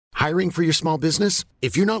Hiring for your small business?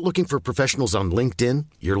 If you're not looking for professionals on LinkedIn,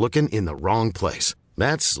 you're looking in the wrong place.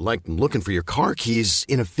 That's like looking for your car keys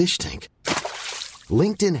in a fish tank.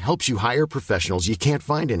 LinkedIn helps you hire professionals you can't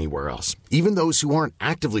find anywhere else, even those who aren't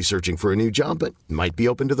actively searching for a new job but might be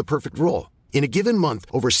open to the perfect role. In a given month,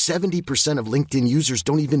 over 70% of LinkedIn users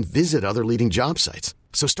don't even visit other leading job sites.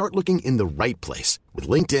 So start looking in the right place. With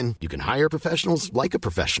LinkedIn, you can hire professionals like a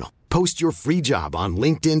professional. Post your free job on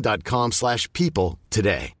linkedin.com/people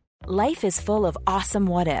today. Life is full of awesome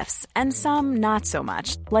what-ifs, and some not so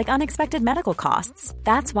much, like unexpected medical costs.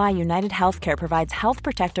 That's why United Healthcare provides Health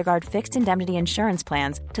Protector Guard fixed indemnity insurance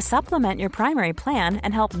plans to supplement your primary plan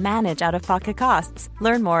and help manage out-of-pocket costs.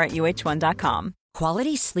 Learn more at uh1.com.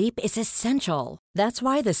 Quality sleep is essential. That's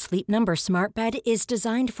why the Sleep Number Smart Bed is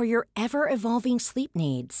designed for your ever-evolving sleep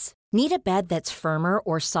needs. Need a bed that's firmer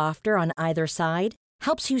or softer on either side?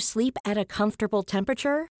 Helps you sleep at a comfortable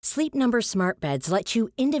temperature? Sleep Number Smart Beds let you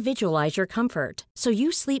individualize your comfort, so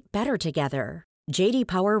you sleep better together. J.D.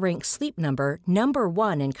 Power ranks Sleep Number number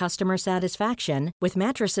 1 in customer satisfaction with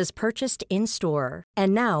mattresses purchased in-store.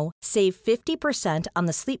 And now, save 50% on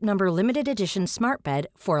the Sleep Number Limited Edition Smart Bed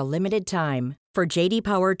for a limited time. For J.D.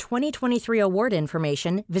 Power 2023 award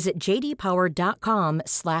information, visit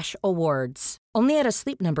jdpower.com/awards. Only at a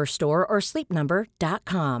Sleep Number store or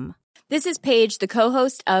sleepnumber.com. This is Paige, the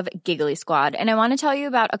co-host of Giggly Squad, and I want to tell you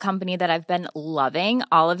about a company that I've been loving,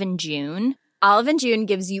 Olive & June. Olive & June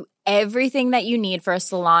gives you everything that you need for a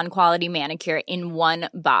salon-quality manicure in one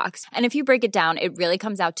box. And if you break it down, it really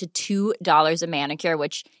comes out to $2 a manicure,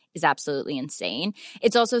 which is absolutely insane.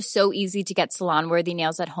 It's also so easy to get salon-worthy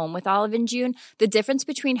nails at home with Olive & June. The difference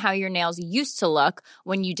between how your nails used to look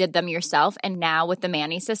when you did them yourself and now with the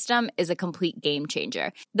Mani system is a complete game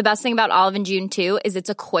changer. The best thing about Olive & June, too, is it's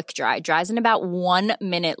a quick dry. Dries in about 1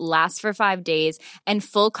 minute, lasts for 5 days, and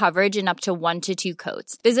full coverage in up to 1 to 2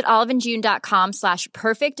 coats. Visit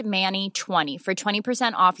oliveandjune.com/perfectmani20 for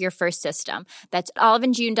 20% off your first system. That's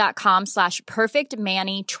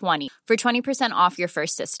oliveandjune.com/perfectmani20 for 20% off your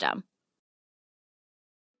first system.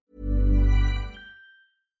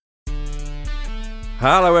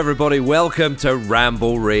 Hello everybody, welcome to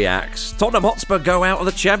Ramble Reacts. Tottenham Hotspur go out of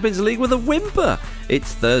the Champions League with a whimper.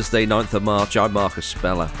 It's Thursday, 9th of March. I'm Marcus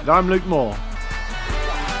Speller. And I'm Luke Moore.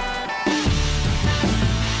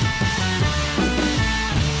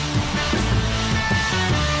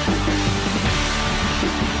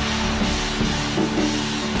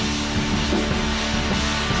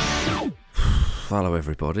 Hello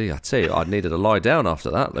everybody. I tell you, I needed to lie down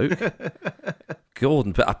after that, Luke.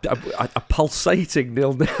 Gordon, but a pulsating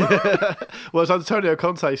 0-0. Well, as Antonio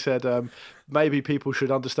Conte said, maybe people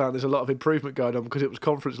should understand there's a lot of improvement going on because it was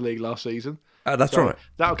Conference League last season. That's right.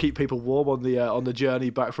 That'll keep people warm on the journey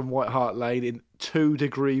back from White Hart Lane in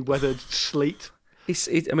 2-degree weathered sleet.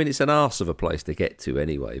 It's an arse of a place to get to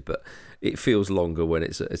anyway, but it feels longer when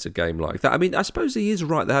it's a game like that. I mean, I suppose he is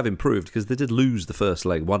right, they have improved because they did lose the first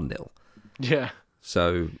leg 1-0. Yeah.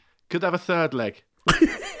 So could have a third leg.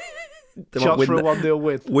 Chance for a 1-0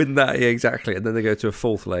 win. Win that, yeah, exactly. And then they go to a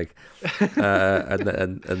fourth leg.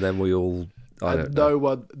 and then we all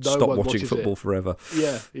stop watching football forever.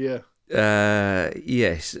 Yeah.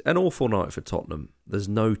 Yes, an awful night for Tottenham. There's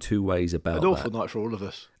no two ways about it. An awful night for all of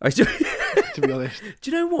us, to be honest.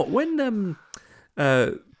 Do you know what? When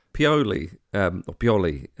Pioli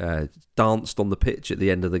danced on the pitch at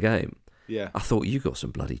the end of the game, yeah, I thought, you got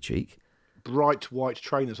some bloody cheek. Bright white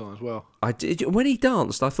trainers on as well. I did. When he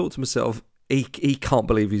danced, I thought to myself, he can't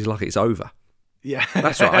believe he's lucky it's over. Yeah,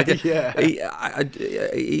 that's right. Yeah, he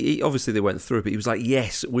obviously they went through, but he was like,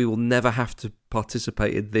 "Yes, we will never have to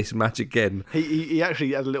participate in this match again." He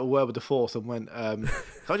actually had a little word with the fourth and went, "Can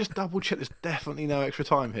I just double check? There's definitely no extra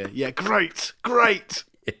time here." Yeah, great. Yeah.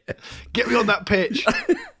 Get me on that pitch.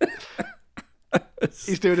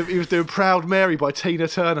 He was doing "Proud Mary" by Tina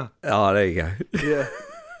Turner. Oh, there you go. Yeah.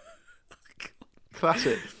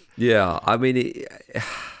 Classic. Yeah, I mean,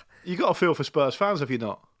 you got a feel for Spurs fans, have you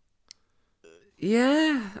not?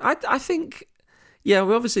 Yeah, I think. Yeah,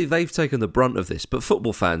 well, obviously they've taken the brunt of this, but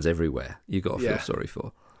football fans everywhere, you got to feel sorry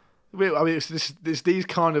for. I mean, it's these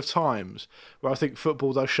kind of times where I think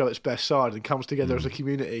football does show its best side and comes together as a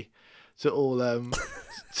community to all kind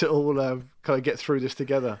of get through this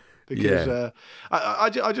together. Because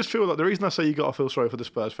I just feel like the reason I say you got to feel sorry for the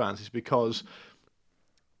Spurs fans is because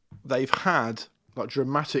they've had like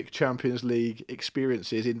dramatic Champions League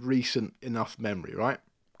experiences in recent enough memory, right?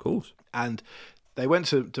 Of course. And they went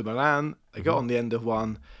to Milan, they got on the end of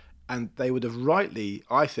one, and they would have rightly,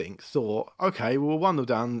 I think, thought, okay, well, we're 1-0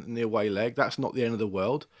 down in the away leg. That's not the end of the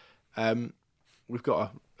world. We've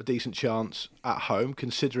got a decent chance at home,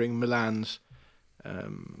 considering Milan's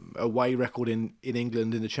away record in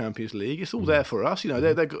England in the Champions League. It's all there for us. You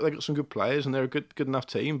know, they've got some good players and they're a good enough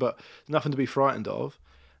team, but nothing to be frightened of.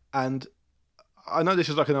 And I know this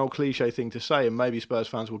is like an old cliche thing to say, and maybe Spurs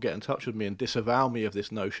fans will get in touch with me and disavow me of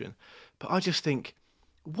this notion, but I just think,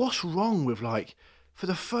 what's wrong with, like, for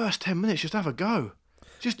the first 10 minutes, just have a go.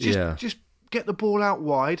 Just get the ball out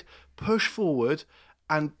wide, push forward,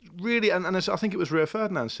 and really, and as I think it was Rio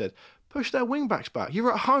Ferdinand said, push their wing-backs back.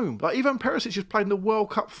 You're at home. Like, Ivan Perisic just played in the World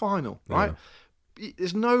Cup final, right? Yeah.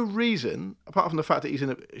 There's no reason, apart from the fact that he's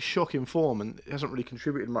in a shocking form and hasn't really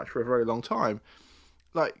contributed much for a very long time,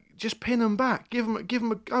 like, just pin them back. Give them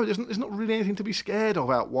a go. There's not really anything to be scared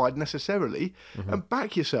of out wide necessarily, and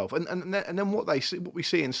back yourself. And then what we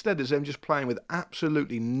see instead is them just playing with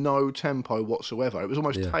absolutely no tempo whatsoever. It was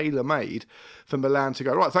almost tailor-made for Milan to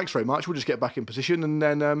go, right, thanks very much, we'll just get back in position, and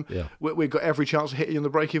then we've got every chance of hitting you on the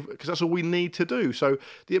break, because that's all we need to do. So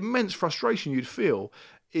the immense frustration you'd feel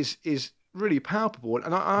is really palpable.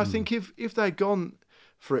 And I think if they'd gone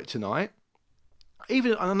for it tonight,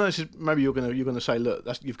 even, and I know this is, maybe you're going to say, look,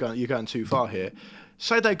 you're going too far here.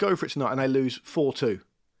 Say they go for it tonight and they lose 4-2.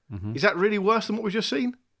 Is that really worse than what we've just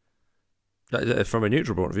seen? From a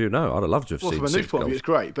neutral point of view, no. I'd have loved to have seen. From a neutral point of view, it's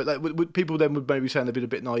great, but people then would maybe say they're a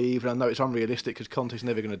bit naive, and I know it's unrealistic because Conte's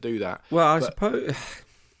never going to do that. Well, I suppose it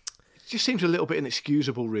just seems a little bit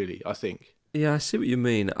inexcusable, really. I think. Yeah, I see what you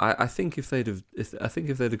mean. I think if they'd have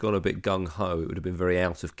gone a bit gung ho, it would have been very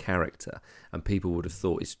out of character, and people would have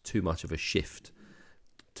thought it's too much of a shift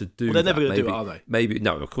to do. Well, they're never going to do it, are they? Maybe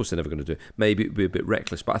no, of course they're never going to do it. Maybe it'd be a bit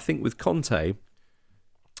reckless, but I think with Conte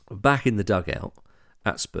back in the dugout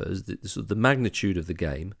at Spurs, the magnitude of the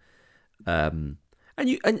game, and I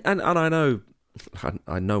know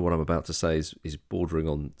what I'm about to say is bordering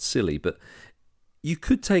on silly, but you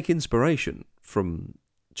could take inspiration from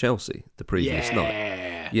Chelsea the previous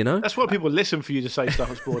night. You know, that's why people listen for you to say stuff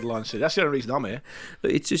that's borderline silly. That's the only reason I'm here.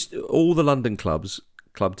 It's just all the London clubs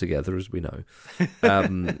club together, as we know,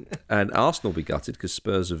 and Arsenal will be gutted because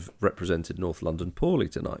Spurs have represented North London poorly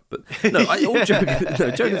tonight. But no, all joking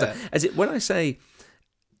aside, when I say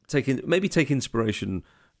take inspiration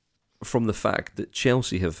from the fact that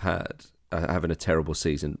Chelsea have had having a terrible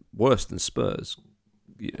season, worse than Spurs,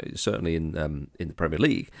 you know, certainly in the Premier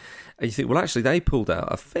League, and you think, well, actually, they pulled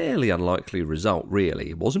out a fairly unlikely result. Really,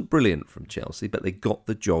 it wasn't brilliant from Chelsea, but they got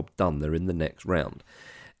the job done. They're in the next round.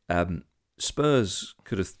 Spurs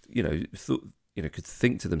could have, could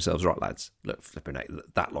think to themselves, right, lads, look, flipping out,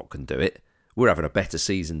 that lot can do it. We're having a better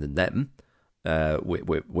season than them.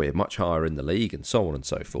 We're much higher in the league, and so on and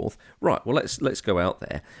so forth. Right, well, let's go out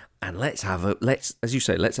there and let's have a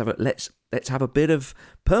bit of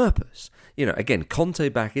purpose. You know, again, Conte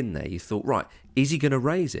back in there. You thought, right, is he going to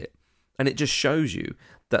raise it? And it just shows you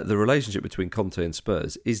that the relationship between Conte and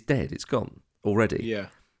Spurs is dead. It's gone already. Yeah.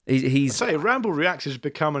 He's. I say, Ramble Reacts is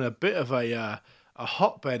becoming a bit of a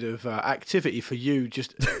hotbed of activity for you,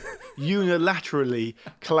 just unilaterally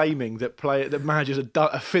claiming that managers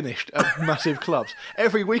are finished at massive clubs.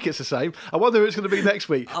 Every week it's the same. I wonder who it's going to be next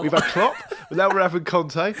week. We've had Klopp, but now we're having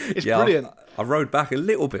Conte. It's brilliant. I rode back a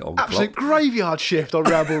little bit on Absolute Klopp. Graveyard shift on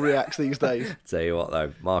Ramble Reacts these days. Tell you what,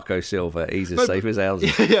 though, Marco Silva, he's as safe as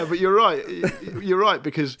houses. Yeah, but you're right. You're right,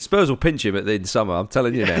 because Spurs will pinch him in summer. I'm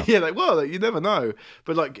telling you now. Yeah, you never know.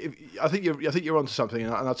 But I think you're onto something,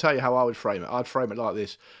 and I'll tell you how I would frame it. I'd frame it like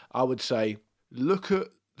this. I would say, look at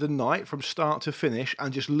the night from start to finish,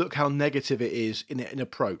 and just look how negative it is in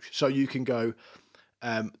approach. So you can go.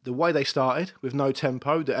 The way they started with no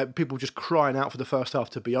tempo, people just crying out for the first half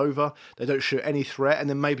to be over. They don't show any threat, and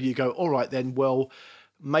then maybe you go, all right, then, well,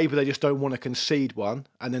 maybe they just don't want to concede one,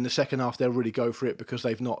 and then the second half they'll really go for it because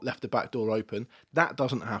they've not left the back door open. That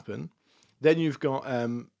doesn't happen. Then you've got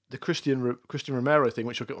the Christian Romero thing,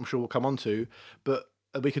 which I'm sure we'll come on to, but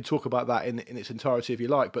we could talk about that in its entirety if you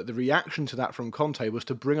like, but the reaction to that from Conte was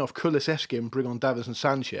to bring off Kulusevski and bring on Davinson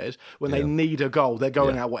Sanchez when they need a goal. They're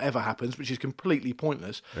going out whatever happens, which is completely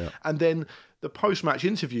pointless. Yeah. And then the post-match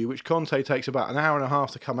interview, which Conte takes about an hour and a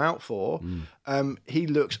half to come out for, he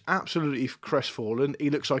looks absolutely crestfallen. He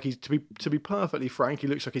looks like to be perfectly frank, he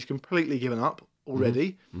looks like he's completely given up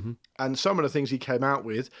already. Mm-hmm. And some of the things he came out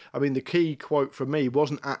with, I mean, the key quote for me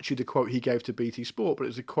wasn't actually the quote he gave to BT Sport, but it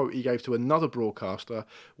was a quote he gave to another broadcaster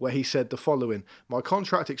where he said the following: "My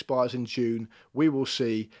contract expires in June. We will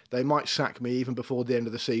see. They might sack me even before the end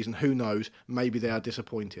of the season. Who knows? Maybe they are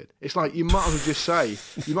disappointed." It's like, you might as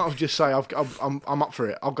well just say, I'm up for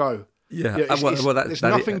it. I'll go. Yeah. There's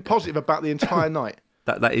nothing positive about the entire night.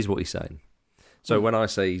 That is what he's saying. So when I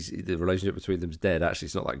say the relationship between them's dead, actually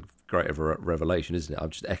it's not like great of a revelation, isn't it? I'm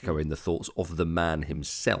just echoing the thoughts of the man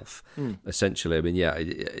himself, essentially. I mean,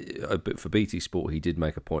 but for BT Sport, he did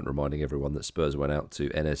make a point reminding everyone that Spurs went out to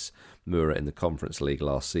Enes Moura in the Conference League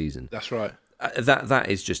last season. That's right. That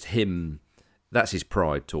is just him. That's his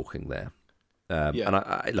pride talking there. And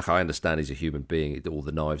I understand he's a human being. All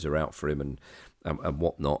the knives are out for him and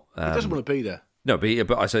whatnot. He doesn't want to be there. No,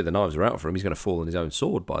 but I say the knives are out for him. He's going to fall on his own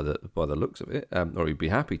sword by the looks of it, or he'd be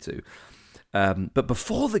happy to. But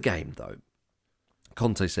before the game, though,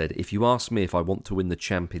 Conte said, "If you ask me if I want to win the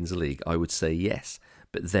Champions League, I would say yes.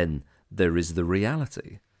 But then there is the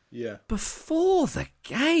reality." Yeah. Before the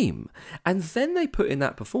game, and then they put in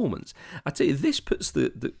that performance. I tell you, this puts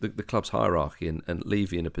the club's hierarchy and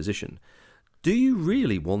Levy in a position. Do you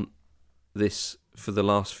really want this for the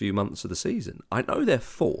last few months of the season? I know they're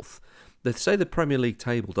fourth. They say the Premier League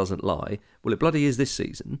table doesn't lie. Well, it bloody is this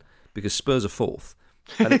season because Spurs are fourth.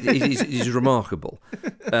 And it is remarkable.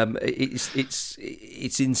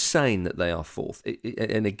 It's insane that they are fourth.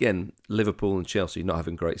 And again, Liverpool and Chelsea not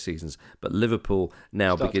having great seasons, but Liverpool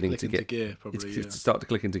now beginning to get gear, probably, start to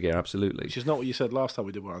click into gear. Absolutely, which is not what you said last time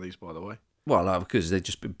we did one of these, by the way. Well, because they've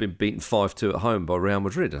just been beaten 5-2 at home by Real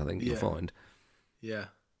Madrid. I think you'll find. Yeah.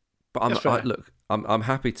 But I'm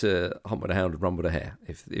happy to hunt with a hound and run with a hare.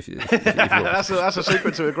 If that's a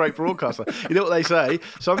secret to a great broadcaster. You know what they say?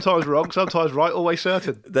 Sometimes wrong, sometimes right, always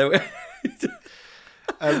certain. But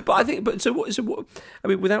I think, so what? I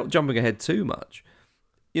mean, without jumping ahead too much,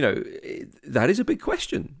 that is a big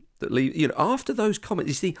question. That after those comments,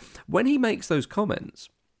 you see, when he makes those comments,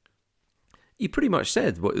 he pretty much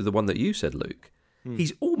said the one that you said, Luke.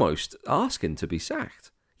 He's almost asking to be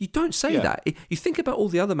sacked. You don't say that. You think about all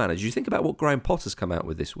the other managers. You think about what Graham Potter's come out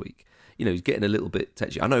with this week. He's getting a little bit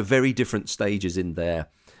touchy. I know very different stages in their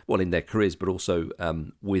careers, but also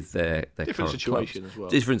with their different situation clubs. as well.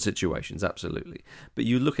 Different situations, absolutely. But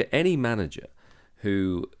you look at any manager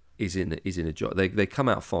who is in a job. They come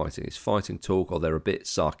out fighting. It's fighting talk, or they're a bit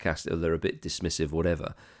sarcastic, or they're a bit dismissive,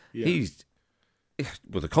 whatever. Yeah.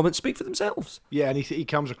 The comments speak for themselves. Yeah, and he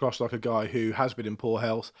comes across like a guy who has been in poor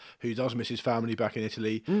health, who does miss his family back in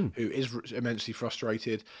Italy, who is immensely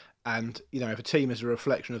frustrated. And, if a team is a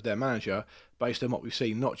reflection of their manager, based on what we've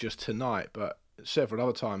seen, not just tonight, but several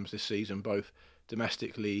other times this season, both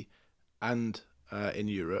domestically and in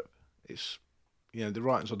Europe, it's, the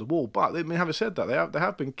writing's on the wall. But, having said that, they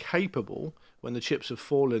have been capable, when the chips have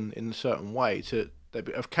fallen in a certain way, they're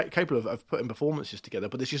capable of putting performances together,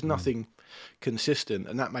 but there's just nothing consistent,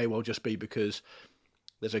 and that may well just be because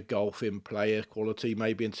there's a gulf in player quality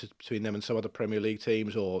maybe between them and some other Premier League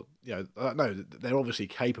teams, or I don't know, they're obviously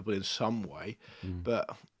capable in some way, but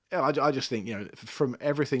I just think from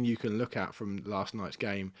everything you can look at from last night's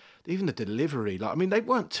game, even the delivery, they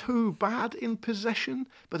weren't too bad in possession,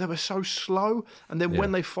 but they were so slow, and then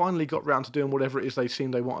when they finally got round to doing whatever it is they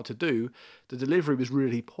seemed they wanted to do, the delivery was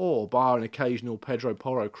really poor, bar an occasional Pedro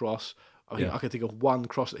Porro cross. I can think of one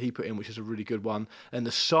cross that he put in, which is a really good one, and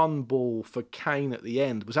the Son ball for Kane at the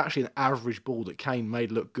end was actually an average ball that Kane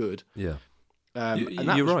made look good. Yeah.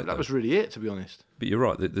 You're right. That was really it, to be honest. But you're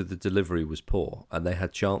right. The delivery was poor, and they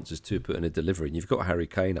had chances to put in a delivery. And you've got Harry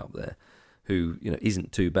Kane up there, who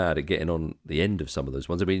isn't too bad at getting on the end of some of those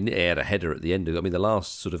ones. I mean, he had a header at the end. The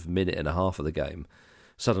last sort of minute and a half of the game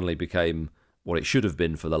suddenly became what it should have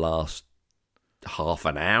been for the last half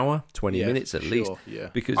an hour, 20 minutes at least.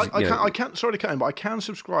 Yeah. Because I can't. Sorry to cut in, but I can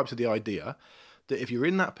subscribe to the idea that if you're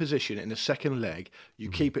in that position in the second leg, you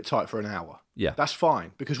keep it tight for an hour. Yeah. That's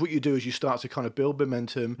fine, because what you do is you start to kind of build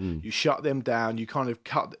momentum, you shut them down, you kind of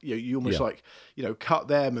cut, you almost cut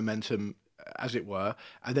their momentum, as it were,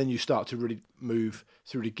 and then you start to really move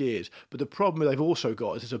through the gears. But the problem they've also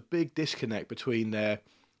got is there's a big disconnect between their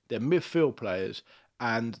midfield players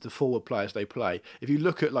and the forward players they play. If you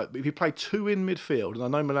look at, if you play two in midfield, and I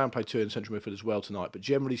know Milan played two in central midfield as well tonight, but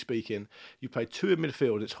generally speaking, you play two in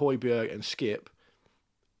midfield, it's Højbjerg and Skip.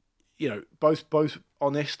 Both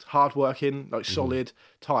honest, hard-working, solid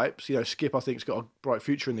types. Skip, I think, has got a bright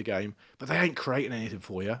future in the game, but they ain't creating anything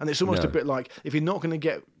for you. And it's almost a bit like, if you're not going to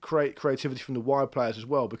get creativity from the wide players as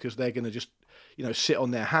well, because they're going to just, sit on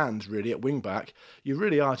their hands, really, at wing-back, you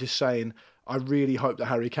really are just saying, I really hope that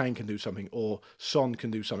Harry Kane can do something, or Son can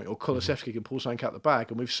do something, or Kulusevski can pull something out the bag.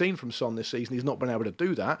 And we've seen from Son this season, he's not been able to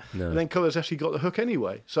do that. No. And then Kulusevski got the hook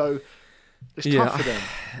anyway. So it's tough for them.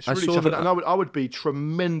 It's really tough. And I would be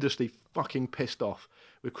tremendously fucking pissed off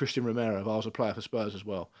with Christian Romero if I was a player for Spurs as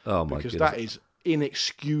well. Oh my Because goodness. that is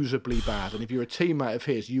inexcusably bad. And if you're a teammate of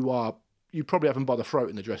his, you probably have him by the throat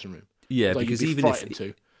in the dressing room. Yeah, like because even if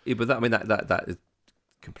that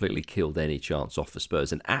completely killed any chance off for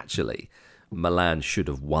Spurs. And actually, Milan should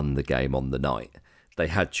have won the game on the night. They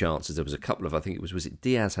had chances. There was a couple of, I think was it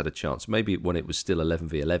Diaz had a chance, maybe when it was still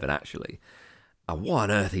 11v11 actually. And why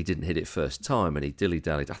on earth he didn't hit it first time and he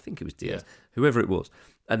dilly-dallied? I think it was Diaz, whoever it was.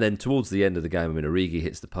 And then towards the end of the game, I mean, Origi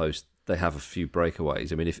hits the post. They have a few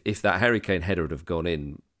breakaways. I mean, if that Harry Kane header would have gone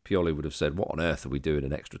in, Pioli would have said, what on earth are we doing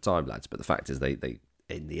in extra time, lads? But the fact is they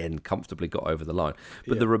in the end, comfortably got over the line.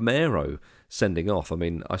 But the Romero sending off, I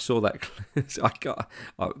mean, I saw that.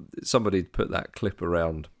 Somebody put that clip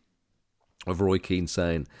around of Roy Keane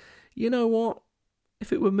saying, you know what?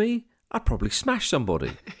 If it were me, I'd probably smash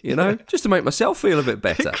somebody, just to make myself feel a bit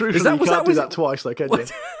better. Crucially, you can't do that twice, though, can you?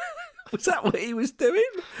 Was that what he was doing?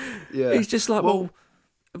 Yeah. He's just like, well,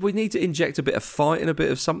 we need to inject a bit of fight and a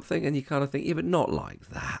bit of something, and you kind of think, yeah, but not like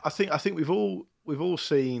that. I think we've all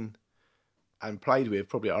seen and played with,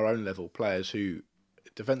 probably at our own level,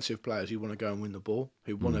 defensive players who want to go and win the ball,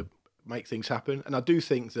 who want to make things happen. And I do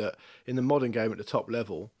think that in the modern game at the top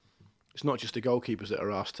level, it's not just the goalkeepers that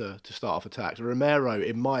are asked to start off attacks. Romero,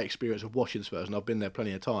 in my experience of watching Spurs, and I've been there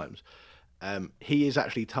plenty of times, he is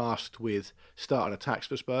actually tasked with starting attacks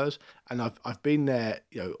for Spurs. And I've been there,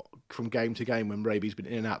 from game to game when Rabi's been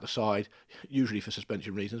in and out the side, usually for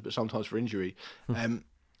suspension reasons, but sometimes for injury. And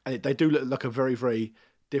they do look like a very, very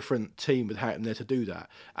different team with him there to do that.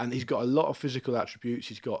 And he's got a lot of physical attributes.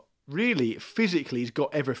 He's got physically, he's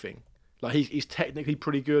got everything. Like he's technically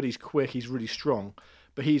pretty good. He's quick. He's really strong,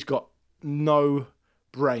 but he's got no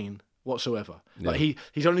brain whatsoever. Yeah. Like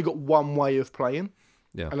he's only got one way of playing.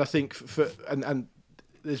 Yeah. And I think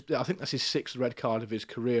I think that's his 6th red card of his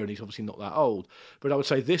career, and he's obviously not that old. But I would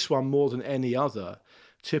say this one, more than any other,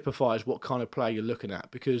 typifies what kind of player you're looking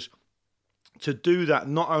at, because to do that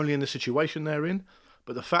not only in the situation they're in,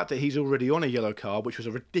 but the fact that he's already on a yellow card, which was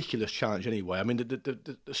a ridiculous challenge anyway. I mean,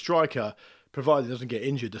 the striker, provided he doesn't get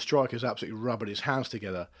injured, the striker's absolutely rubbing his hands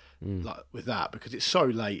together with that, because it's so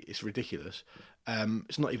late, it's ridiculous.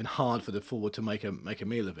 It's not even hard for the forward to make a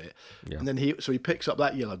meal of it. Yeah. And then he picks up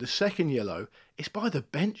that yellow. The second yellow, it's by the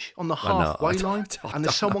bench on the halfway line, and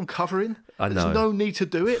there's someone covering. There's no need to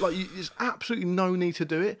do it. There's absolutely no need to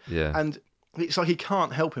do it. Yeah. And it's like he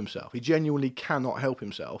can't help himself. He genuinely cannot help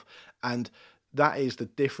himself. And that is the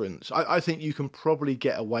difference. I think you can probably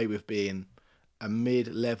get away with being a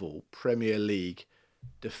mid-level Premier League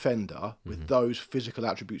defender with those physical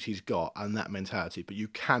attributes he's got and that mentality, but you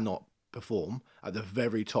cannot perform at the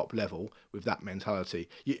very top level with that mentality.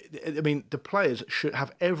 The players should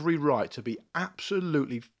have every right to be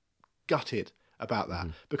absolutely gutted about that,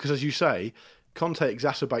 because, as you say, Conte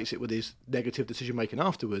exacerbates it with his negative decision-making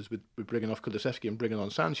afterwards, with bringing off Kulusevski and bringing on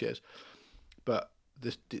Sanchez. But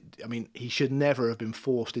he should never have been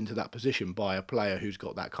forced into that position by a player who's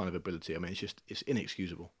got that kind of ability. I mean, it's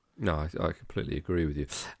inexcusable. No, I completely agree with you.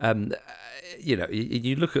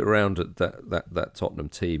 You look around at that Tottenham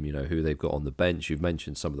team, who they've got on the bench. You've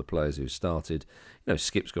mentioned some of the players who've started.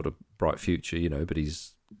 Skip's got a bright future, but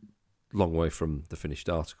he's a long way from the finished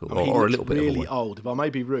article, or a little bit really old. If I may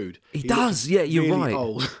be rude, he does. Yeah, you're really right.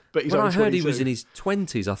 Old, but he's when only I heard 22. he was in his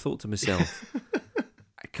 20s, I thought to myself,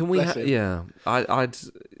 can we? I'd.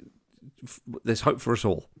 There's hope for us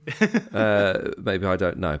all. Maybe, I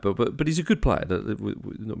don't know, but he's a good player.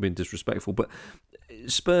 Not being disrespectful, but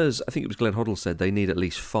Spurs, I think it was Glenn Hoddle said they need at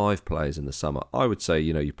least 5 players in the summer. I would say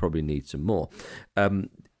you probably need some more.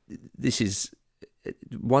 This is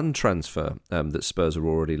one transfer that Spurs are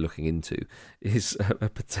already looking into is a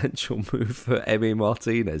potential move for Emi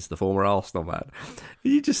Martinez, the former Arsenal man.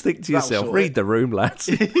 You just think to yourself, read the room,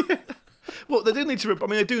 lads. Well, they do need to.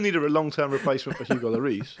 They do need a long-term replacement for Hugo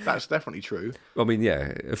Lloris. That's definitely true. I mean,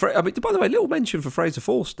 yeah. By the way, little mention for Fraser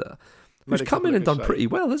Forster, who's come in and done pretty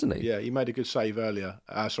well, hasn't he? Yeah, he made a good save earlier.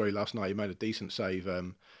 Last night he made a decent save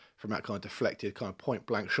from that kind of deflected, kind of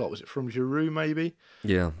point-blank shot. Was it from Giroud, maybe?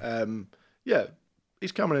 Yeah. Yeah,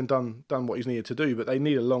 he's come in and done what he's needed to do, but they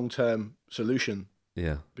need a long-term solution.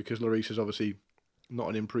 Yeah. Because Lloris is obviously not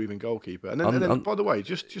an improving goalkeeper. And then by the way,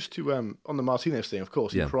 just to on the Martinez thing, of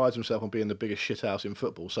course, he prides himself on being the biggest shithouse in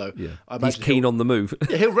football. So I he's keen on the move.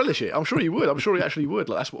 Yeah, he'll relish it. I'm sure he would. I'm sure he actually would.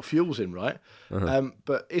 That's what fuels him, right?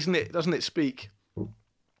 But doesn't it speak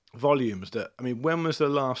volumes that, when was the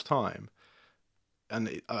last time?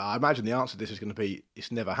 And I imagine the answer to this is going to be it's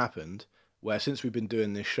never happened, where since we've been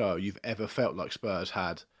doing this show, you've ever felt like Spurs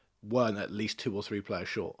weren't at least 2 or 3 players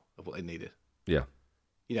short of what they needed. Yeah.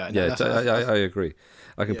 I agree.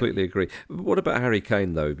 I completely agree. What about Harry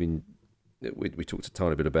Kane, though? We talked a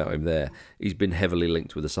tiny bit about him there. He's been heavily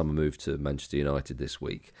linked with a summer move to Manchester United this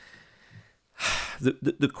week.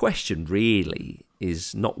 The question really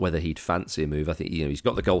is not whether he'd fancy a move. I think he's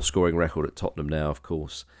got the goal-scoring record at Tottenham now, of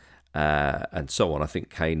course. and so on, I think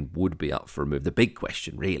Kane would be up for a move. The big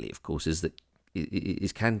question, really, of course, is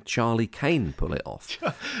can Charlie Kane pull it off?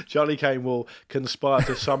 Charlie Kane will conspire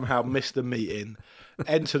to somehow miss the meeting,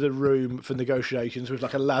 enter the room for negotiations with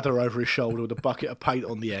like a ladder over his shoulder with a bucket of paint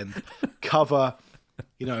on the end, cover,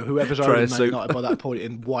 whoever's owning Man United by that point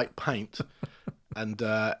in white paint, and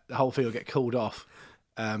the whole thing will get called off,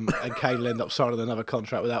 and Kane will end up signing another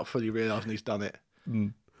contract without fully realising he's done it.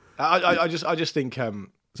 I just think.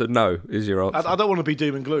 So no is your answer. I don't want to be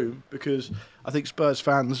doom and gloom, because I think Spurs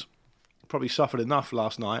fans probably suffered enough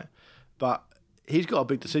last night, but he's got a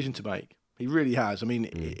big decision to make. He really has. I mean,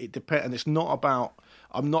 it depends, and it's not about.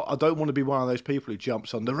 I don't want to be one of those people who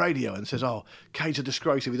jumps on the radio and says, "Oh, Kane's a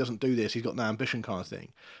disgrace if he doesn't do this. He's got no ambition," kind of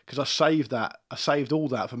thing. Because I saved all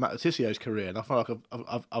that for Matt Letizio's career, and I feel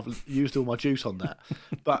like I've used all my juice on that.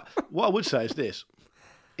 But what I would say is this: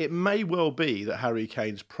 it may well be that Harry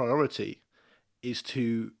Kane's priority is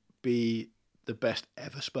to be the best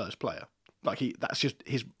ever Spurs player. That's his.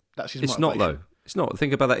 It's motivation. Not though. It's not.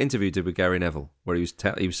 Think about that interview he did with Gary Neville, where he was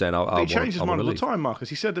saying, he changed his mind all the time, Marcus.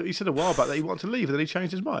 He said a while back that he wanted to leave, and then he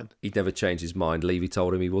changed his mind. He never changed his mind. Levy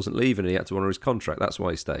told him he wasn't leaving, and he had to honour his contract. That's why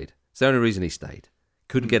he stayed. It's the only reason he stayed.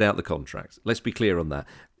 Couldn't get out the contract. Let's be clear on that.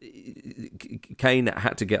 Kane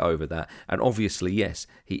had to get over that, and obviously, yes,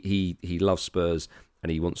 he loves Spurs,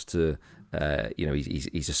 and he wants to.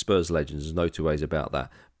 He's a Spurs legend. There's no two ways about that.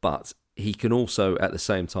 But he can also, at the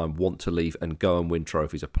same time, want to leave and go and win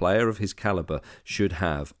trophies. A player of his calibre should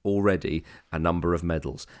have already a number of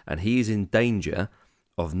medals, and he is in danger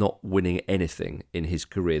of not winning anything in his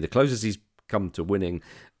career. The closest he's come to winning,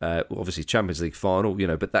 obviously Champions League final,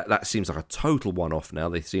 but that seems like a total one-off now.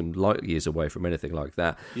 They seem light years away from anything like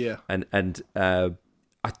that. Yeah. And I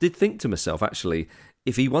did think to myself, actually,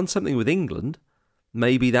 if he won something with England,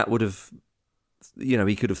 maybe that would have,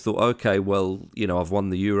 he could have thought, okay, well, I've won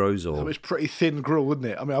the Euros. Or it's pretty thin gruel, isn't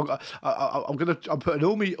it? I mean, I'm putting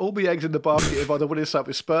all my eggs in the basket if I don't win this up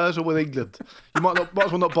with Spurs or with England. You might as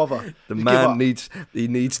well not bother. The man needs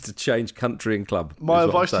to change country and club. My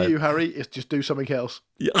advice to you, Harry, is just do something else.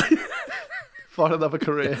 Yeah. Find another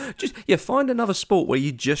career. Find another sport where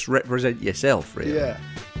you just represent yourself. Really. Yeah.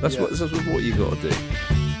 That's what you got to do.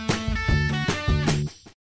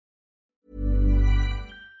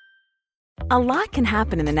 A lot can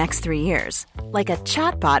happen in the next 3 years. Like a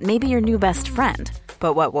chatbot may be your new best friend.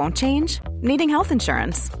 But what won't change? Needing health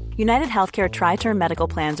insurance. United Healthcare Tri-Term Medical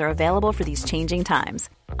Plans are available for these changing times.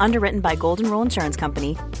 Underwritten by Golden Rule Insurance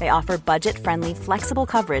Company, they offer budget-friendly, flexible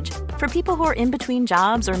coverage for people who are in between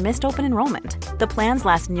jobs or missed open enrollment. The plans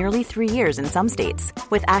last nearly 3 years in some states,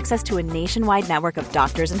 with access to a nationwide network of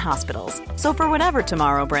doctors and hospitals. So for whatever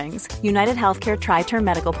tomorrow brings, United Healthcare Tri-Term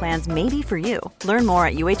Medical Plans may be for you. Learn more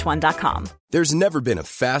at UH1.com. There's never been a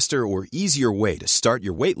faster or easier way to start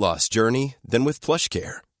your weight loss journey than with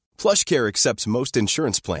PlushCare. PlushCare accepts most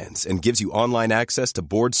insurance plans and gives you online access to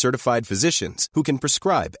board-certified physicians who can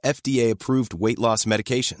prescribe FDA-approved weight loss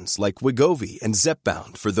medications like Wegovy and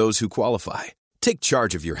Zepbound for those who qualify. Take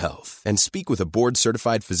charge of your health and speak with a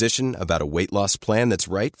board-certified physician about a weight loss plan that's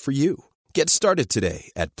right for you. Get started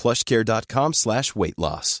today at plushcare.com/weight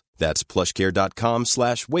loss. That's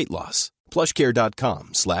plushcare.com/weight loss.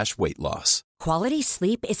 plushcare.com/weight loss. Quality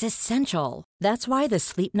sleep is essential. That's why the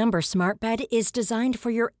Sleep Number Smart Bed is designed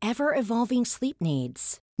for your ever-evolving sleep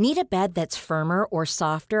needs. Need a bed that's firmer or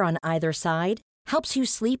softer on either side? Helps you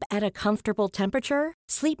sleep at a comfortable temperature?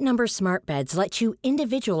 Sleep Number Smart Beds let you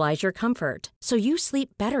individualize your comfort, so you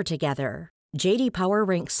sleep better together. J.D. Power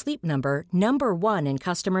ranks Sleep Number number 1 in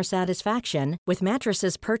customer satisfaction with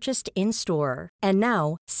mattresses purchased in-store. And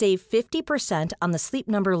now, save 50% on the Sleep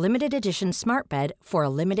Number Limited Edition Smart Bed for a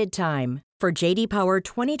limited time. For J.D. Power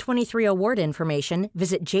 2023 award information,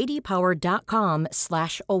 visit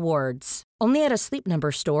jdpower.com/awards. Only at a Sleep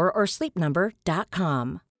Number store or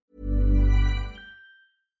sleepnumber.com.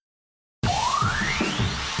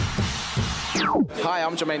 Hi,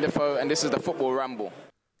 I'm Jermaine Defoe, and this is the Football Ramble.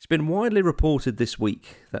 It's been widely reported this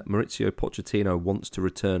week that Maurizio Pochettino wants to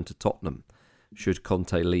return to Tottenham should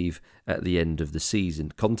Conte leave at the end of the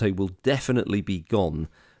season. Conte will definitely be gone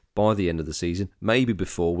by the end of the season, maybe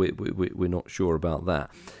before. We're not sure about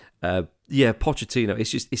that. Pochettino,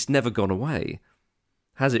 it's never gone away,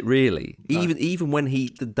 has it really? No. Even when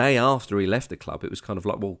the day after he left the club, it was kind of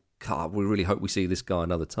like, well, God, we really hope we see this guy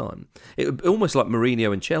another time. It almost like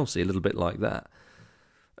Mourinho and Chelsea, a little bit like that.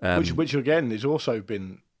 Which again has also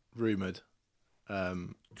been rumoured a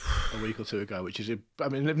week or two ago, which is, I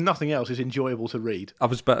mean, if nothing else, is enjoyable to read. I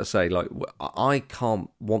was about to say, like, I can't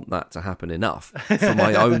want that to happen enough for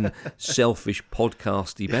my own selfish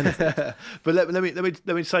podcasty benefit. But let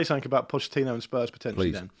me say something about Pochettino and Spurs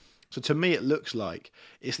potentially. Please. Then So to me, it looks like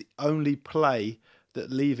it's the only play that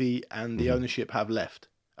Levy and the ownership have left.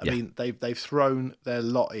 I mean, they've thrown their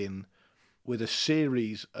lot in with a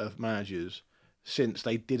series of managers since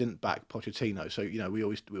they didn't back Pochettino. So, we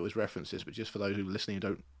always reference this, but just for those who are listening who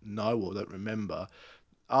don't know or don't remember,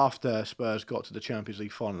 after Spurs got to the Champions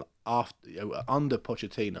League final under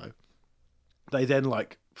Pochettino, they then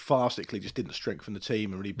farcically just didn't strengthen the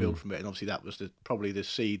team and really build from it. And obviously that was probably the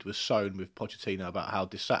seed was sown with Pochettino about how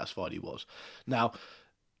dissatisfied he was. Now,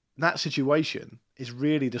 that situation is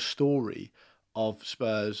really the story of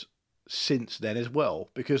Spurs since then as well,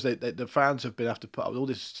 because the fans have have to put up with all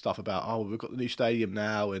this stuff about, we've got the new stadium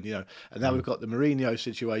now, and now we've got the Mourinho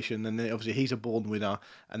situation, and then obviously he's a born winner,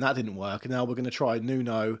 and that didn't work, and now we're going to try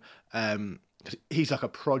Nuno. He's like a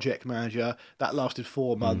project manager that lasted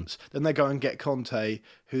 4 months. Then they go and get Conte,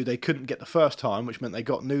 who they couldn't get the first time, which meant they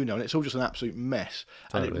got Nuno, and it's all just an absolute mess.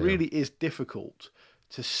 Totally, and it really is difficult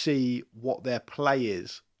to see what their play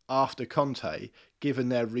is after Conte, given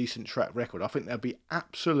their recent track record. I think there'd be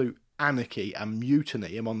absolute anarchy and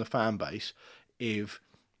mutiny among the fan base if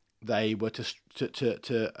they were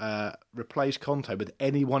to replace Conte with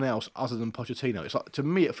anyone else other than Pochettino. It's to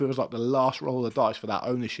me, it feels like the last roll of the dice for that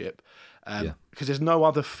ownership, because there's no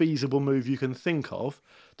other feasible move you can think of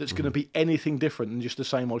that's going to be anything different than just the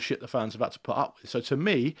same old shit the fans are about to put up with. So to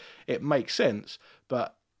me, it makes sense,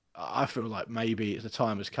 but I feel like maybe the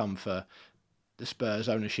time has come for the Spurs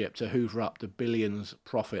ownership to hoover up the billions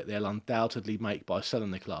profit they'll undoubtedly make by selling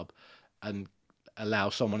the club and allow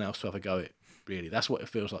someone else to have a go at it. Really, that's what it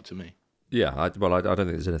feels like to me. Yeah, I don't think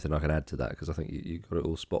there's anything I can add to that, because I think you got it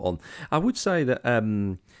all spot on. I would say that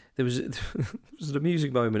there was an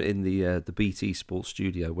amusing moment in the BT Sports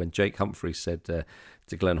studio when Jake Humphries said to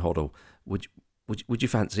Glenn Hoddle, would you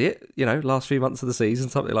fancy it? Last few months of the season,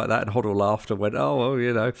 something like that. And Hoddle laughed and went, oh,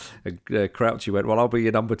 well, And Crouchy went, well, I'll be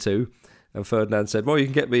your number 2. And Ferdinand said, well, you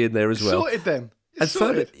can get me in there as well. Sorted then. And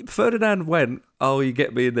Ferdinand went, oh, you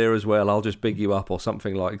get me in there as well, I'll just big you up or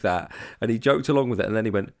something like that. And he joked along with it, and then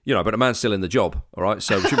he went, but a man's still in the job, all right,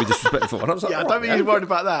 so should be disrespectful. And I was like, I don't think he's worried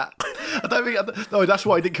about that. No, that's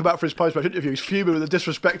why he didn't come out for his post-match interview. He's fuming with the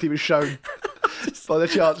disrespect he was shown by the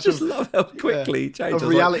chance of... love how quickly he changed. Of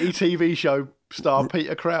reality TV show star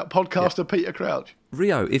Peter Crouch, podcaster Peter Crouch.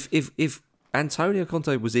 Rio, if Antonio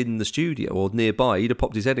Conte was in the studio or nearby, he'd have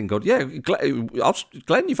popped his head and gone, yeah,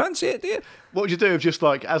 Glenn, you fancy it, do you? What would you do if just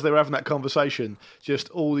as they were having that conversation, just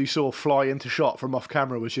all you saw fly into shot from off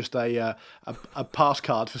camera was just a pass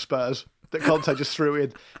card for Spurs that Conte just threw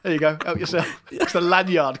in? There you go, help yourself. It's the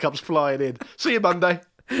lanyard comes flying in. See you Monday.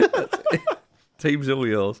 Team's all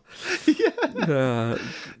yours. Look,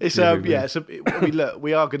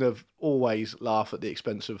 we are going to always laugh at the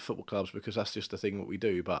expense of football clubs because that's just the thing that we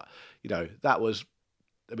do. But that was,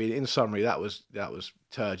 in summary, that was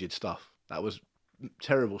turgid stuff. That was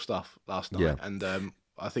terrible stuff last night, and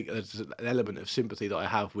I think there's an element of sympathy that I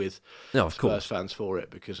have with Spurs fans for it,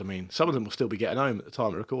 because some of them will still be getting home at the time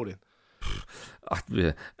of recording.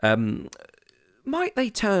 Might they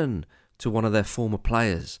turn to one of their former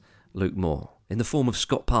players, Luke Moore, in the form of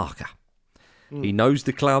Scott Parker? He knows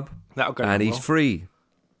the club, and he's free.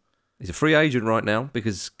 He's a free agent right now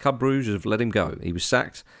because Club Brugge have let him go. He was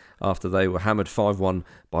sacked after they were hammered 5-1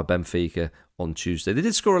 by Benfica on Tuesday. They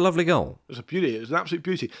did score a lovely goal. It was a beauty. It was an absolute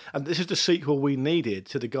beauty. And this is the sequel we needed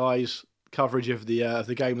to the guys' coverage of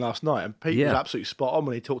the game last night. And Pete was absolutely spot on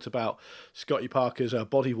when he talked about Scotty Parker's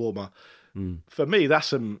body warmer. For me,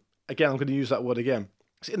 that's again, I'm going to use that word again.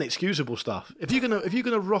 It's inexcusable stuff. If you're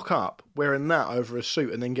gonna rock up wearing that over a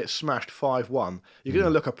suit and then get smashed 5-1, you're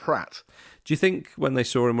gonna look a prat. Do you think when they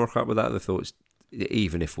saw him rock up with that, they thought,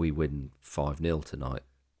 even if we win 5-0 tonight,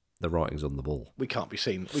 the writing's on the wall? We can't be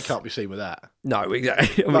seen with that. No,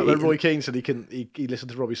 exactly. Like when Roy Keane said he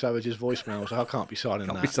listened to Robbie Savage's voicemail, so I can't be signing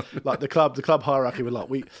that. Like the club hierarchy were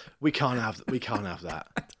like, we can't have that.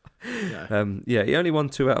 Yeah. He only won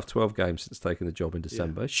 2 out of 12 games since taking the job in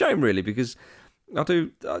December. Shame, really, because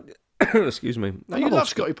excuse me. You love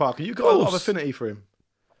Scotty Parker. You've got a lot of affinity for him.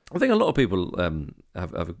 I think a lot of people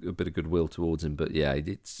have a bit of goodwill towards him, but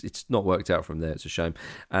it's not worked out from there. It's a shame,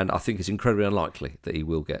 and I think it's incredibly unlikely that he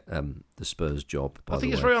will get the Spurs job. I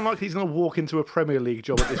think it's very unlikely he's going to walk into a Premier League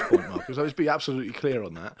job at this point, Marcus. Let's be absolutely clear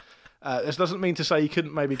on that. This doesn't mean to say he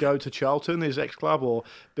couldn't maybe go to Charlton, his ex-club, or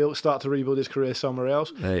start to rebuild his career somewhere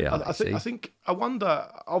else. I wonder,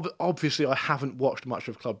 obviously I haven't watched much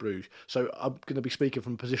of Club Brugge, so I'm going to be speaking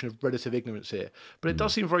from a position of relative ignorance here. But it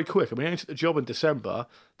does seem very quick. I mean, they took the job in December.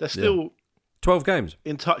 They're still 12 games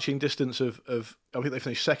in touching distance of I think they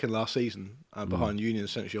finished second last season behind Union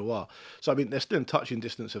Saint-Gilloise. So, I mean, they're still in touching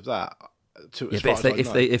distance of that.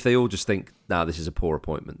 If they all just think, "No, this is a poor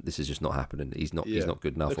appointment. This is just not happening. He's not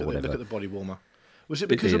good enough," or whatever. Look at the body warmer. Was it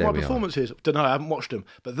because of my performances? Don't know. I haven't watched them,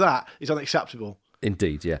 but that is unacceptable.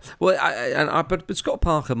 Indeed, yeah. Well, but Scott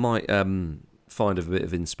Parker might find a bit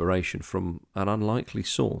of inspiration from an unlikely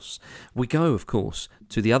source. We go, of course,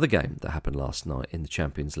 to the other game that happened last night in the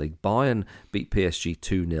Champions League. Bayern beat PSG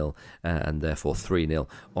 2-0 and therefore 3-0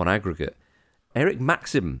 on aggregate. Eric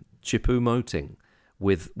Maxim Choupo-Moting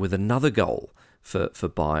with another goal for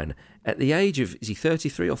Bayern at the age of, is he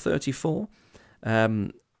 33 or 34?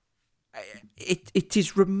 It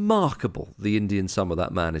is remarkable the Indian summer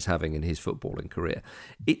that man is having in his footballing career.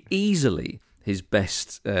 It easily his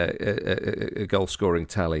best goal-scoring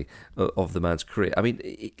tally of the man's career. I mean,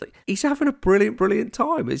 he's having a brilliant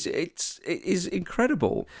time. It is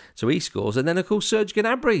incredible. So he scores, and then of course Serge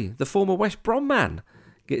Gnabry, the former West Brom man,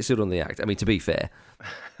 gets it on the act. I mean, to be fair,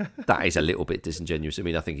 that is a little bit disingenuous. I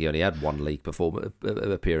mean, I think he only had one league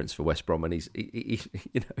appearance for West Brom, and he's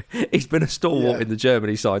been a stalwart in the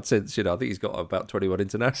Germany side since. I think he's got about 21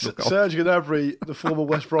 international goals. Serge Gnabry, the former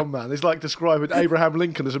West Brom man, is like describing Abraham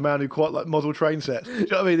Lincoln as a man who quite like model train sets. Do you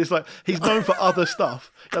know what I mean? It's like he's known for other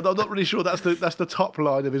stuff. I'm not really sure that's the top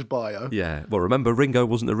line of his bio. Yeah. Well, remember Ringo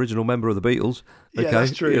wasn't the original member of the Beatles. Okay? Yeah,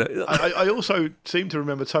 that's true. I also seem to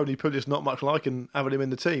remember Tony Pulis not much liking having him in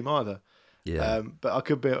the team either. Yeah, but I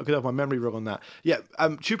could have my memory wrong on that. Yeah,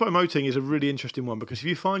 Choupo-Moting is a really interesting one because if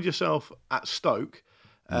you find yourself at Stoke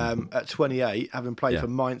at 28, having played for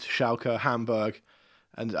Mainz, Schalke, Hamburg,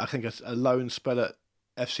 and I think a loan spell at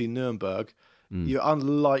FC Nuremberg, you're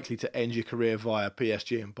unlikely to end your career via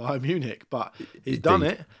PSG and Bayern Munich. But he's done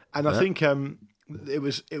it, and I think it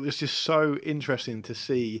was just so interesting to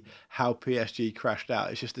see how PSG crashed out.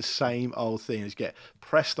 It's just the same old thing. It's get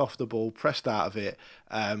pressed off the ball, pressed out of it,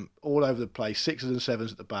 all over the place, 6s and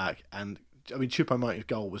 7s at the back. And I mean, Choupo-Moting's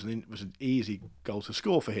goal was an easy goal to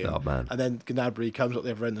score for him. Oh, man. And then Gnabry comes up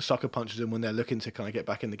the other end and sucker punches him when they're looking to kind of get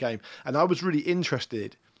back in the game. And I was really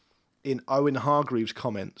interested in Owen Hargreaves'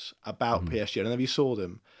 comments about PSG. I don't know if you saw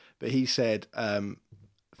them, but he said,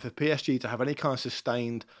 for PSG to have any kind of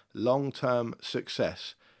sustained long-term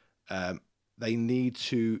success, they need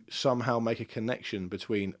to somehow make a connection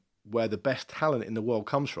between where the best talent in the world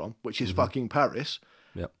comes from, which is fucking Paris,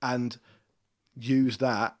 and use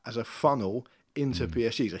that as a funnel into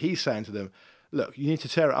PSG. So he's saying to them, look, you need to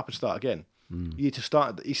tear it up and start again. You need to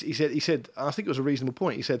start. He said, and I think it was a reasonable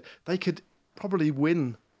point. He said they could probably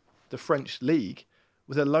win the French league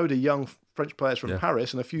with a load of young French players from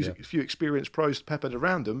Paris and a few experienced pros peppered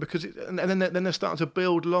around them, because and then they're starting to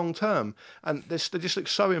build long term, and they just look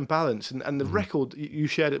so imbalanced. And the record, you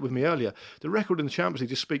shared it with me earlier, the record in the Champions League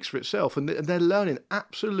just speaks for itself, and they're learning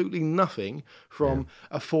absolutely nothing from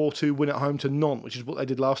a 4-2 win at home to Nantes, which is what they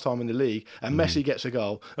did last time in the league. And Messi gets a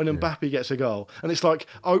goal, and Mbappe gets a goal, and it's like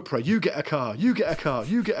Oprah, you get a car, you get a car,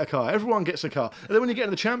 you get a car, everyone gets a car. And then when you get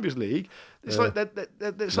in the Champions League, it's like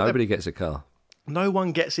nobody gets a car. No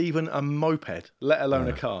one gets even a moped, let alone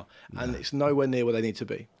a car, and it's nowhere near where they need to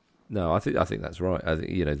be. No, I think that's right. I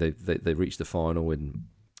think they reached the final in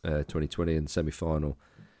 2020 and semi-final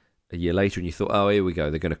a year later, and you thought, oh, here we go,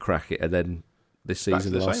 they're going to crack it, and then this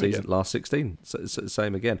season, last 16,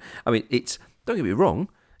 same again. I mean, don't get me wrong,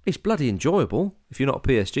 it's bloody enjoyable if you're not a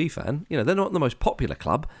PSG fan. They're not the most popular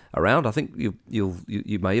club around. I think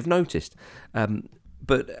you may have noticed.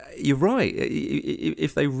 But you're right.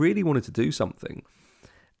 If they really wanted to do something,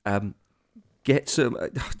 get some.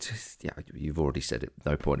 You've already said it.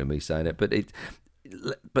 No point in me saying it.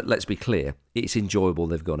 But let's be clear. It's enjoyable.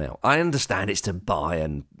 They've gone out. I understand it's to buy,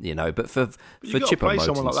 and but for play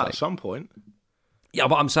someone like that at some point. Yeah,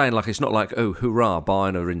 but I'm saying it's not like, oh, hurrah,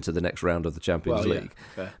 Bayern are into the next round of the Champions League.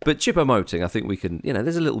 But Choupo-Moting, I think we can.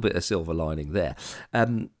 There's a little bit of silver lining there.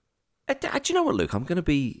 Do you know what, Luke? I'm going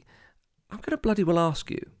to bloody well ask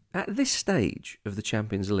you, at this stage of the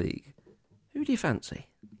Champions League, who do you fancy?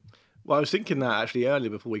 Well, I was thinking that actually earlier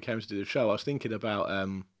before we came to do the show. I was thinking about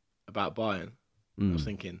Bayern. I was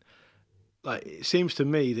thinking, it seems to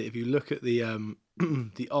me that if you look at the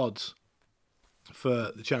the odds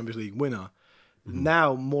for the Champions League winner,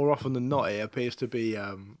 now more often than not, it appears to be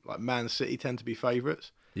Man City tend to be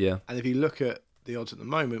favourites. Yeah. And if you look at the odds at the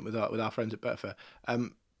moment with our friends at Betfair,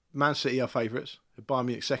 Man City are favourites, Bayern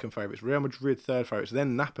Munich second favourites, Real Madrid third favourites,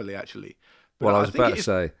 then Napoli actually. But well, I was about to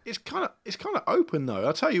say it's kind of open though.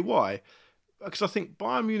 I'll tell you why, because I think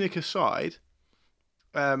Bayern Munich aside,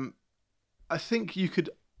 I think you could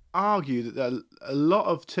argue that a lot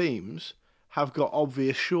of teams have got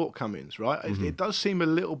obvious shortcomings. Right, it does seem a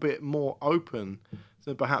little bit more open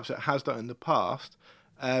than perhaps it has done in the past,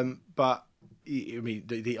 but I mean,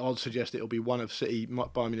 the odds suggest it'll be one of City,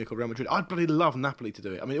 Bayern Munich or Real Madrid. I'd bloody love Napoli to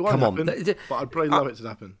do it. I mean, it won't happen, but I'd bloody love it to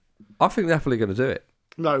happen. I think Napoli are going to do it.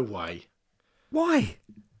 No way. Why?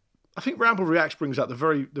 I think Ramble Reacts brings out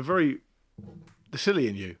the silly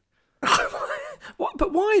in you. What?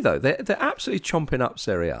 But why though? They're absolutely chomping up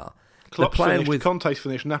Serie A. Klopp's finished, Conte's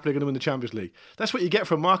finished, Napoli are going to win the Champions League. That's what you get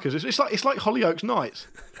from Marcus. It's like Hollyoaks Nights.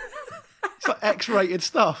 It's like X-rated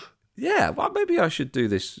stuff. Yeah, well, maybe I should do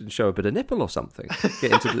this and show a bit of nipple or something.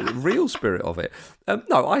 Get into the real spirit of it.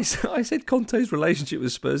 No, I said Conte's relationship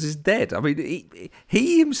with Spurs is dead. I mean,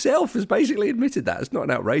 he himself has basically admitted that. It's not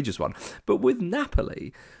an outrageous one. But with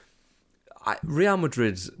Napoli, Real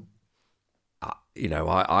Madrid's,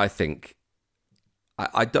 I think,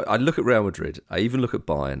 I look at Real Madrid. I even look at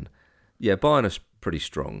Bayern. Yeah, Bayern are pretty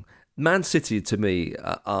strong. Man City, to me,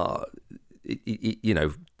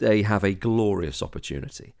 they have a glorious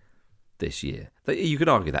opportunity this year. You could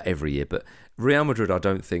argue that every year, but Real Madrid I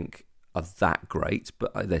don't think are that great,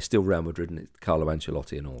 but they're still Real Madrid and Carlo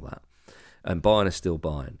Ancelotti and all that. And Bayern are still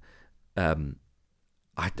Bayern.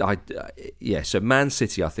 So Man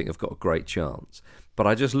City I think have got a great chance. But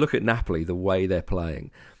I just look at Napoli, the way they're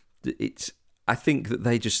playing. I think that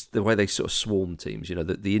the way they sort of swarm teams,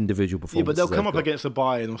 the individual performances. Yeah, but they'll come up against the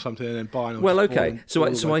Bayern or something, and then Bayern. Well, okay, so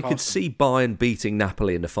I could see Bayern beating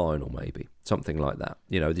Napoli in the final, maybe something like that.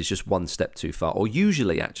 There's just one step too far. Or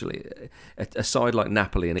usually, actually, a side like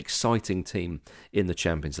Napoli, an exciting team in the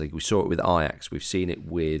Champions League. We saw it with Ajax. We've seen it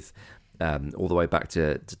with all the way back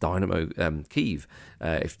to Dynamo Kyiv.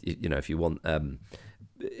 If you want.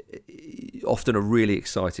 Often a really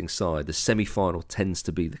exciting side. The semi-final tends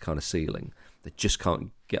to be the kind of ceiling. They just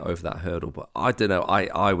can't get over that hurdle. But I don't know.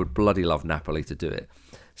 I would bloody love Napoli to do it.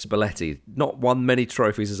 Spalletti, not won many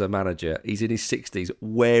trophies as a manager. He's in his 60s.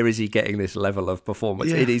 Where is he getting this level of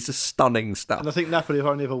performance? Yeah. It is stunning stuff. And I think Napoli have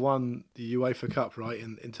only ever won the UEFA Cup, right,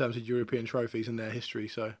 in terms of European trophies in their history.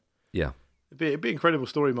 So yeah, it'd be an incredible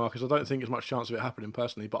story, Marcus. I don't think there's much chance of it happening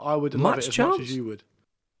personally, but I would love it as much as you would.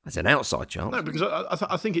 That's an outside chance. No, because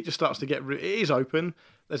I think it just starts to get... It is open.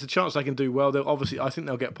 There's a chance they can do well. I think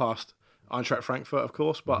they'll get past Eintracht Frankfurt, of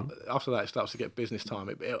course, but after that it starts to get business time.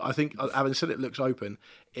 I think, having said it looks open,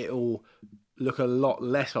 it'll look a lot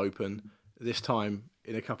less open this time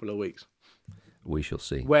in a couple of weeks. We shall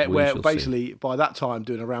see. Where basically, by that time,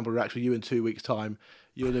 doing a Ramble Reacts with you in 2 weeks' time,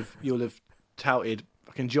 you'll have touted...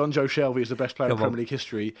 John Joe Shelby is the best player in Premier League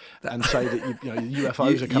history, and say that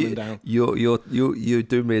UFOs are coming down. You're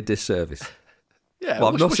doing me a disservice. Yeah, well,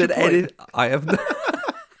 I've not said anything. I have.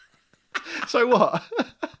 So what?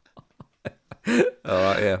 All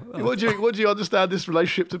right, yeah. What do you understand this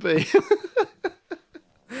relationship to be?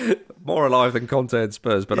 More alive than Conte and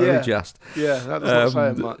Spurs, but only just. Yeah, that's not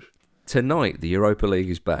saying much. Tonight, the Europa League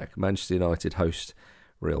is back. Manchester United host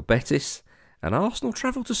Real Betis, and Arsenal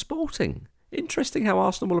travel to Sporting. Interesting how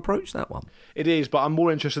Arsenal will approach that one. It is, but I'm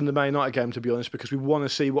more interested in the Man United game, to be honest, because we want to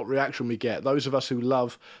see what reaction we get. Those of us who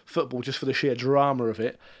love football just for the sheer drama of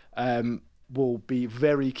it will be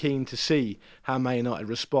very keen to see how Man United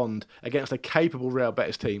respond against a capable Real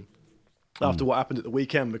Betis team after what happened at the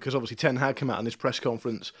weekend, because obviously Ten Hag came out in his press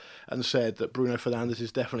conference and said that Bruno Fernandes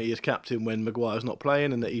is definitely his captain when Maguire's not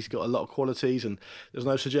playing, and that he's got a lot of qualities, and there's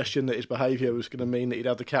no suggestion that his behaviour was going to mean that he'd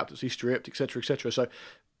have the captaincy stripped, etc., etc. So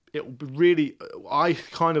it will be really... I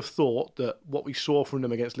kind of thought that what we saw from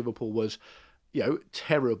them against Liverpool was,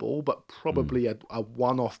 terrible, but probably a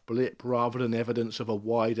one-off blip rather than evidence of a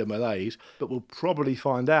wider malaise. But we'll probably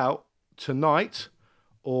find out tonight,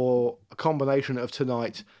 or a combination of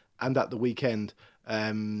tonight and at the weekend,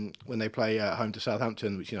 when they play home to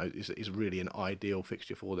Southampton, which is really an ideal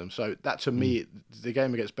fixture for them. So that, to me, the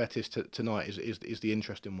game against Betis tonight is the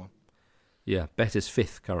interesting one. Yeah, Betis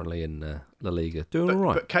 5th currently in La Liga. Doing all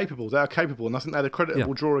right. But capable. They are capable. And I think they had a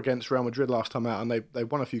creditable draw against Real Madrid last time out, and they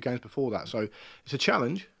won a few games before that. So it's a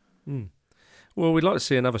challenge. Well, we'd like to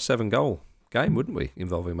see another 7-goal game, wouldn't we,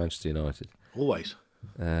 involving Manchester United? Always.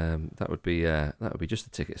 That would be just the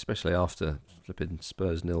ticket, especially after flipping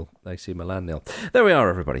Spurs 0, AC Milan 0. There we are,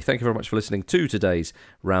 everybody. Thank you very much for listening to today's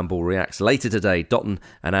Ramble Reacts. Later today, Dotton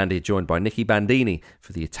and Andy are joined by Nicky Bandini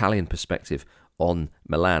for the Italian perspective on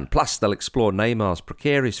Milan. Plus, they'll explore Neymar's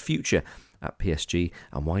precarious future at PSG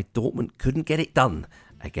and why Dortmund couldn't get it done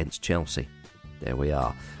against Chelsea. There we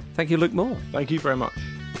are. Thank you, Luke Moore. Thank you very much.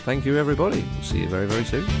 Thank you, everybody. We'll see you very, very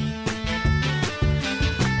soon.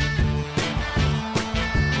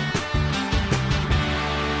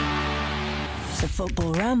 The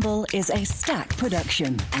Football Ramble is a Stack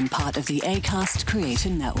production and part of the Acast Creator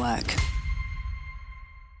Network.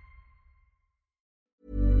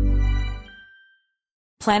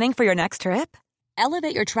 Planning for your next trip?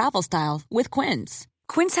 Elevate your travel style with Quince.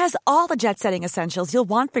 Quince has all the jet-setting essentials you'll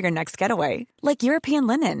want for your next getaway, like European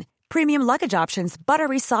linen, premium luggage options,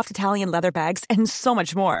 buttery soft Italian leather bags, and so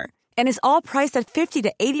much more. And is all priced at 50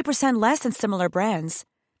 to 80% less than similar brands.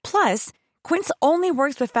 Plus, Quince only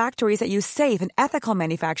works with factories that use safe and ethical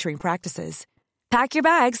manufacturing practices. Pack your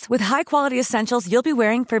bags with high-quality essentials you'll be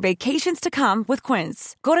wearing for vacations to come with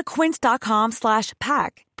Quince. Go to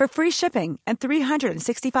quince.com/pack for free shipping and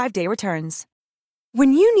 365-day returns.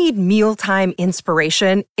 When you need mealtime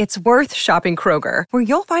inspiration, it's worth shopping Kroger, where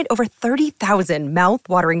you'll find over 30,000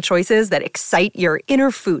 mouth-watering choices that excite your inner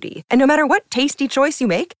foodie. And no matter what tasty choice you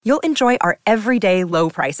make, you'll enjoy our everyday low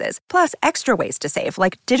prices, plus extra ways to save,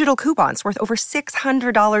 like digital coupons worth over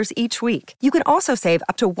 $600 each week. You can also save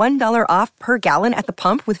up to $1 off per gallon at the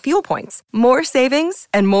pump with fuel points. More savings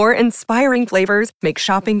and more inspiring flavors make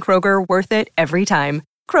shopping Kroger worth it every time.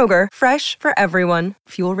 Kroger, fresh for everyone.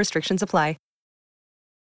 Fuel restrictions apply.